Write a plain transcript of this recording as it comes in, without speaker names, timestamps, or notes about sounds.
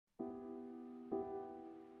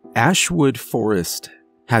Ashwood Forest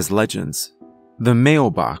has legends. The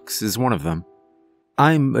Mailbox is one of them.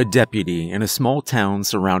 I'm a deputy in a small town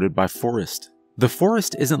surrounded by forest. The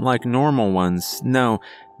forest isn't like normal ones. No,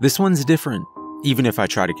 this one's different, even if I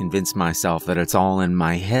try to convince myself that it's all in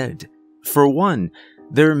my head. For one,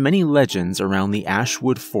 there are many legends around the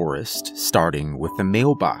Ashwood Forest, starting with the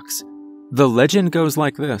mailbox. The legend goes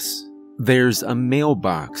like this. There's a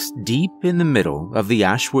mailbox deep in the middle of the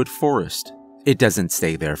Ashwood Forest. It doesn't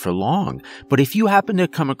stay there for long, but if you happen to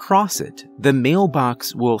come across it, the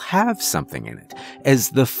mailbox will have something in it,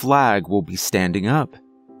 as the flag will be standing up.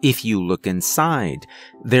 If you look inside,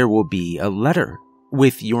 there will be a letter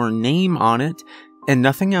with your name on it and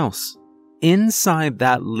nothing else. Inside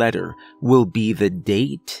that letter will be the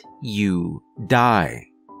date you die.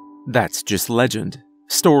 That's just legend.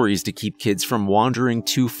 Stories to keep kids from wandering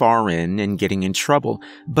too far in and getting in trouble,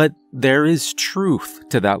 but there is truth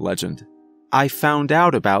to that legend. I found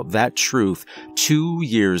out about that truth 2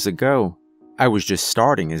 years ago. I was just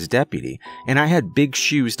starting as deputy, and I had big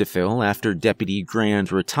shoes to fill after Deputy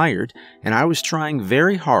Grand retired, and I was trying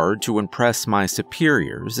very hard to impress my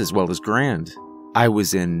superiors as well as Grand. I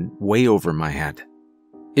was in way over my head.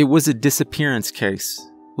 It was a disappearance case.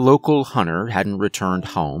 Local hunter hadn't returned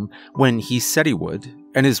home when he said he would,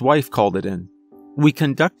 and his wife called it in. We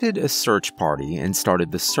conducted a search party and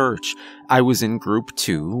started the search. I was in group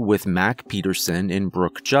 2 with Mac Peterson and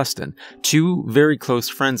Brooke Justin, 2 very close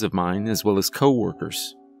friends of mine as well as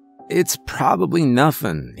co-workers. It's probably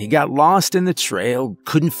nothing. He got lost in the trail,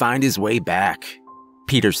 couldn't find his way back,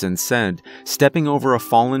 Peterson said, stepping over a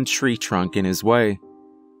fallen tree trunk in his way.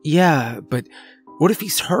 Yeah, but what if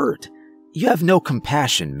he's hurt? You have no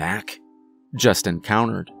compassion, Mac, Justin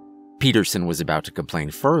countered. Peterson was about to complain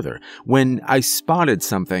further when I spotted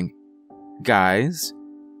something. Guys,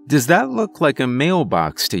 does that look like a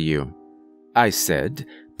mailbox to you? I said,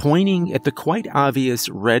 pointing at the quite obvious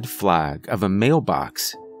red flag of a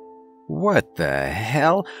mailbox. What the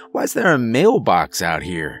hell? Why is there a mailbox out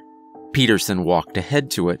here? Peterson walked ahead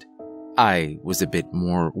to it. I was a bit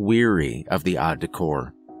more weary of the odd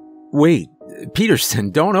decor. Wait, Peterson,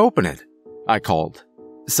 don't open it, I called.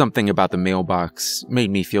 Something about the mailbox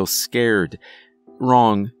made me feel scared,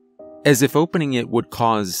 wrong, as if opening it would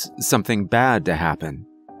cause something bad to happen.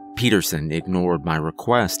 Peterson ignored my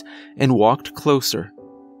request and walked closer.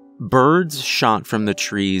 Birds shot from the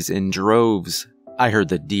trees in droves. I heard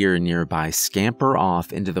the deer nearby scamper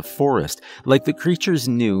off into the forest like the creatures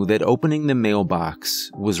knew that opening the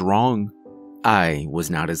mailbox was wrong. I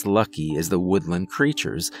was not as lucky as the woodland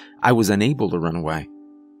creatures. I was unable to run away.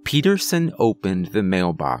 Peterson opened the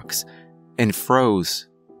mailbox and froze.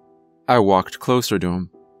 I walked closer to him,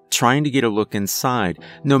 trying to get a look inside,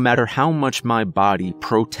 no matter how much my body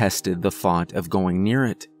protested the thought of going near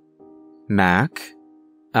it. Mac?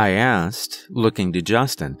 I asked, looking to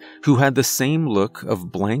Justin, who had the same look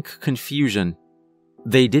of blank confusion.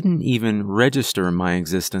 They didn't even register my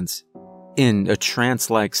existence. In a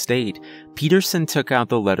trance-like state, Peterson took out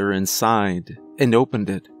the letter inside and opened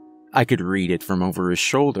it. I could read it from over his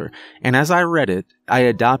shoulder, and as I read it, I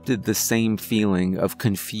adopted the same feeling of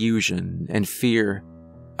confusion and fear.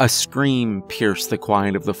 A scream pierced the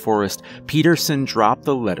quiet of the forest. Peterson dropped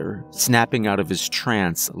the letter, snapping out of his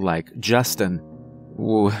trance like Justin.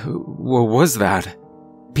 What was that?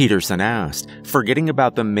 Peterson asked, forgetting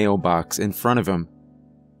about the mailbox in front of him.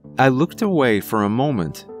 I looked away for a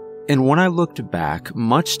moment, and when I looked back,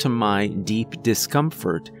 much to my deep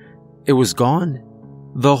discomfort, it was gone.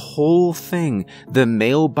 The whole thing, the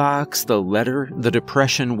mailbox, the letter, the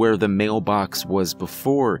depression where the mailbox was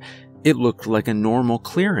before, it looked like a normal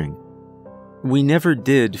clearing. We never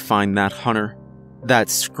did find that hunter. That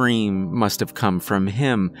scream must have come from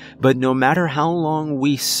him, but no matter how long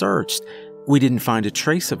we searched, we didn't find a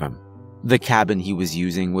trace of him. The cabin he was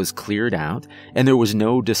using was cleared out, and there was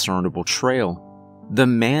no discernible trail. The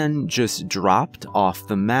man just dropped off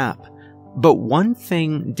the map. But one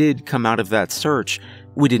thing did come out of that search.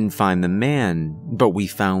 We didn't find the man, but we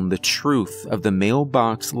found the truth of the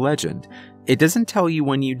mailbox legend. It doesn't tell you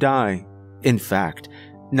when you die. In fact,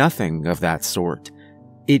 nothing of that sort.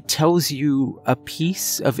 It tells you a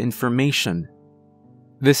piece of information.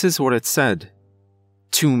 This is what it said.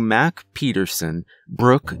 To Mac Peterson,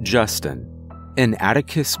 Brooke Justin, and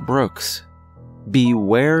Atticus Brooks.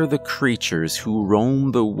 Beware the creatures who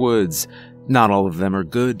roam the woods. Not all of them are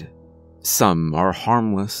good. Some are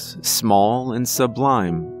harmless, small, and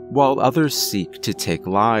sublime, while others seek to take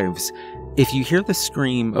lives. If you hear the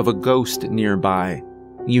scream of a ghost nearby,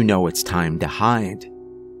 you know it's time to hide.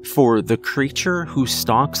 For the creature who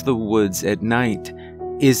stalks the woods at night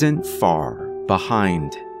isn't far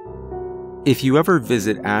behind. If you ever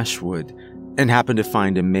visit Ashwood and happen to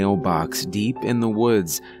find a mailbox deep in the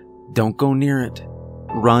woods, don't go near it.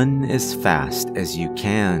 Run as fast as you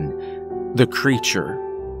can. The creature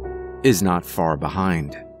is not far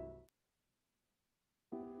behind.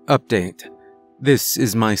 Update. This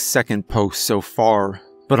is my second post so far,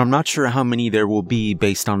 but I'm not sure how many there will be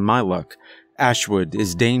based on my luck. Ashwood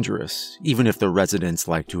is dangerous, even if the residents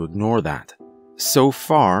like to ignore that. So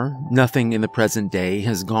far, nothing in the present day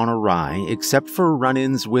has gone awry except for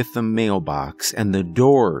run-ins with the mailbox and the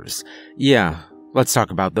doors. Yeah, let's talk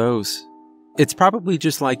about those. It's probably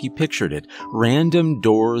just like you pictured it, random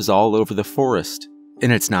doors all over the forest.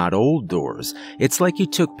 And it's not old doors. It's like you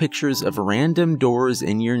took pictures of random doors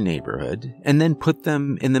in your neighborhood and then put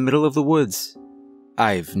them in the middle of the woods.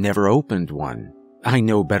 I've never opened one. I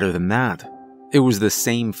know better than that. It was the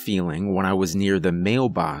same feeling when I was near the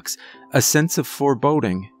mailbox, a sense of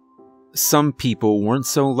foreboding. Some people weren't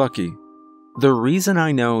so lucky. The reason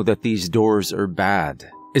I know that these doors are bad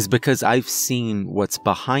is because I've seen what's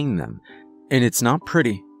behind them, and it's not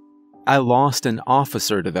pretty. I lost an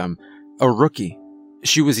officer to them, a rookie.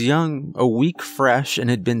 She was young, a week fresh, and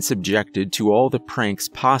had been subjected to all the pranks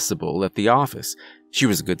possible at the office. She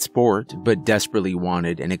was a good sport, but desperately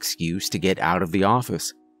wanted an excuse to get out of the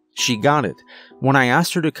office. She got it when I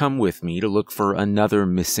asked her to come with me to look for another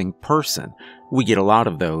missing person. We get a lot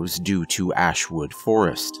of those due to Ashwood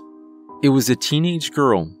Forest. It was a teenage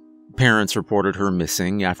girl. Parents reported her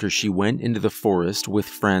missing after she went into the forest with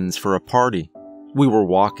friends for a party. We were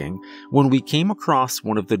walking when we came across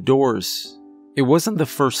one of the doors. It wasn't the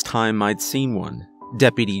first time I'd seen one.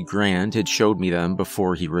 Deputy Grant had showed me them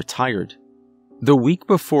before he retired. The week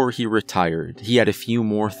before he retired, he had a few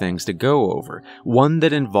more things to go over, one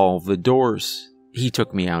that involved the doors. He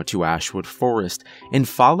took me out to Ashwood Forest and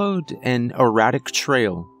followed an erratic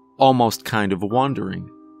trail, almost kind of wandering.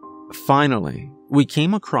 Finally, we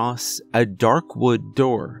came across a dark wood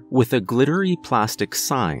door with a glittery plastic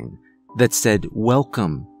sign that said,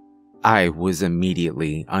 "Welcome." I was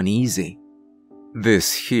immediately uneasy.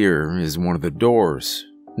 "This here is one of the doors.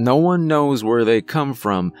 No one knows where they come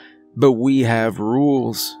from, but we have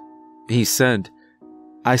rules," he said.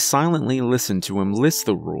 I silently listened to him list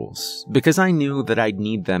the rules, because I knew that I'd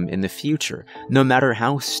need them in the future, no matter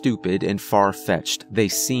how stupid and far-fetched they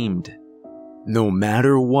seemed. "No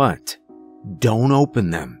matter what, don't open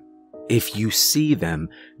them. If you see them,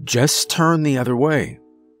 just turn the other way.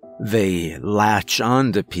 They latch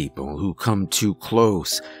onto people who come too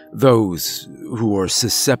close, those who are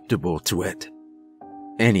susceptible to it."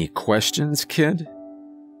 "Any questions, kid?"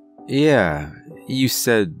 "Yeah, you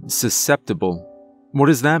said susceptible. What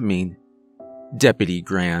does that mean?" Deputy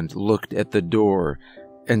Grant looked at the door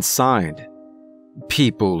and sighed.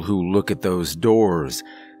 "People who look at those doors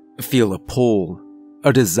feel a pull,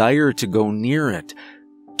 a desire to go near it,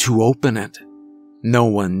 to open it. No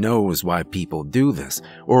one knows why people do this,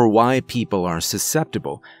 or why people are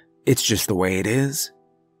susceptible. It's just the way it is."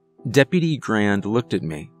 Deputy Grant looked at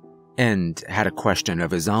me and had a question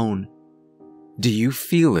of his own. "Do you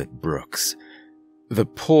feel it, Brooks? The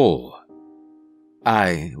pull?"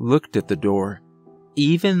 I looked at the door.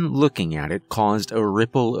 Even looking at it caused a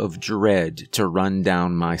ripple of dread to run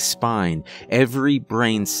down my spine. Every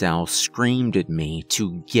brain cell screamed at me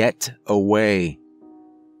to get away.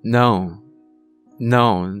 No,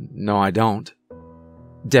 I don't."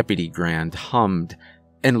 Deputy Grant hummed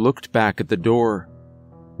and looked back at the door.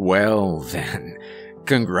 "Well then,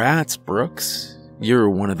 congrats, Brooks. You're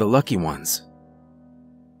one of the lucky ones."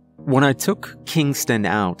 When I took Kingston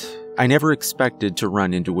out, I never expected to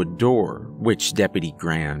run into a door, which Deputy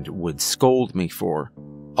Grant would scold me for.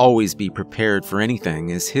 Always be prepared for anything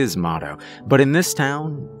is his motto, but in this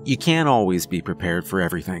town, you can't always be prepared for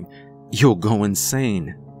everything. You'll go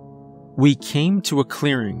insane. We came to a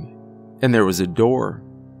clearing, and there was a door,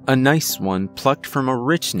 a nice one plucked from a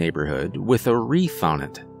rich neighborhood with a wreath on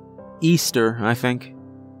it. Easter, I think.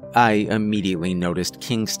 I immediately noticed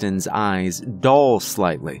Kingston's eyes dull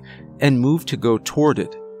slightly and moved to go toward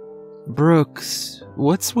it. "Brooks,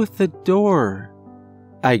 what's with the door?"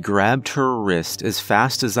 I grabbed her wrist as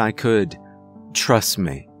fast as I could. "Trust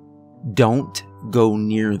me, don't go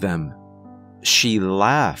near them." She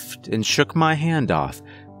laughed and shook my hand off.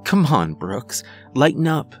 "Come on, Brooks, lighten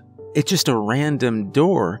up. It's just a random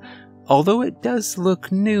door, although it does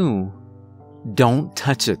look new. Don't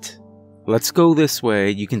touch it. Let's go this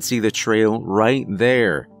way, you can see the trail right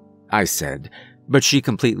there," I said, but she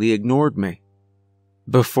completely ignored me.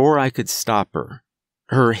 Before I could stop her,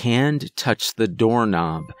 her hand touched the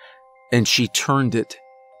doorknob, and she turned it.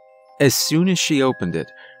 As soon as she opened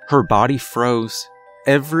it, her body froze,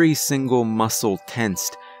 every single muscle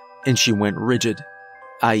tensed. and she went rigid.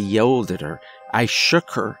 I yelled at her. I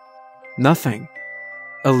shook her. Nothing.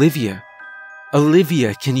 Olivia.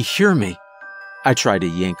 Olivia, can you hear me? I tried to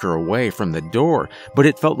yank her away from the door, but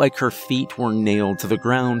it felt like her feet were nailed to the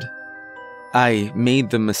ground. I made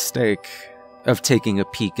the mistake of taking a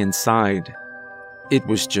peek inside. It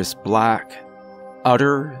was just black.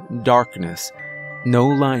 Utter darkness. No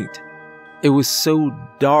light. It was so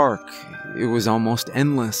dark, it was almost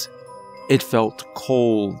endless. It felt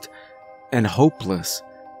cold and hopeless,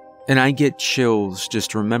 and I get chills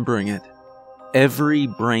just remembering it. Every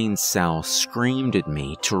brain cell screamed at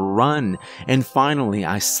me to run, and finally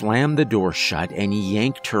I slammed the door shut and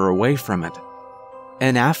yanked her away from it.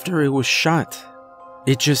 And after it was shut,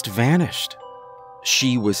 it just vanished.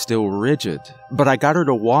 She was still rigid, but I got her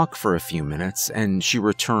to walk for a few minutes, and she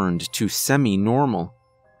returned to semi-normal.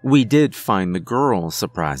 We did find the girl,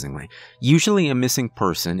 surprisingly. Usually a missing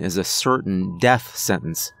person is a certain death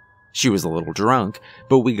sentence. She was a little drunk,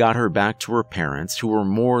 but we got her back to her parents, who were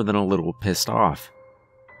more than a little pissed off.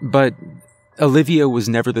 But Olivia was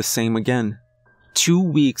never the same again. 2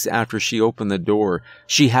 weeks after she opened the door,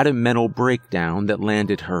 she had a mental breakdown that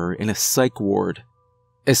landed her in a psych ward.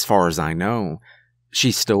 As far as I know,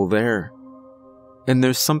 she's still there. And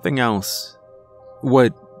there's something else.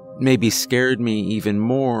 What maybe scared me even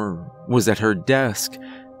more was at her desk,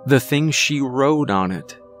 the things she wrote on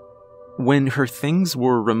it. When her things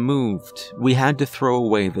were removed, we had to throw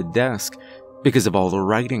away the desk because of all the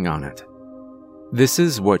writing on it. This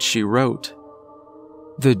is what she wrote.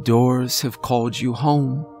 The doors have called you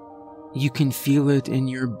home. You can feel it in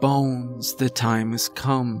your bones. The time has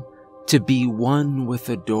come to be one with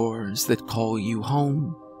the doors that call you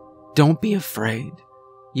home. Don't be afraid.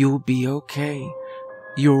 You'll be okay.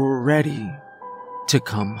 You're ready to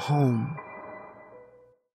come home.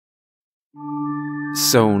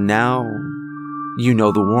 So now, you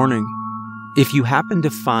know the warning. If you happen to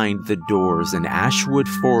find the doors in Ashwood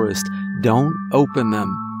Forest, don't open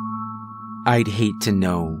them. I'd hate to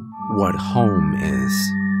know what home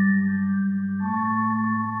is.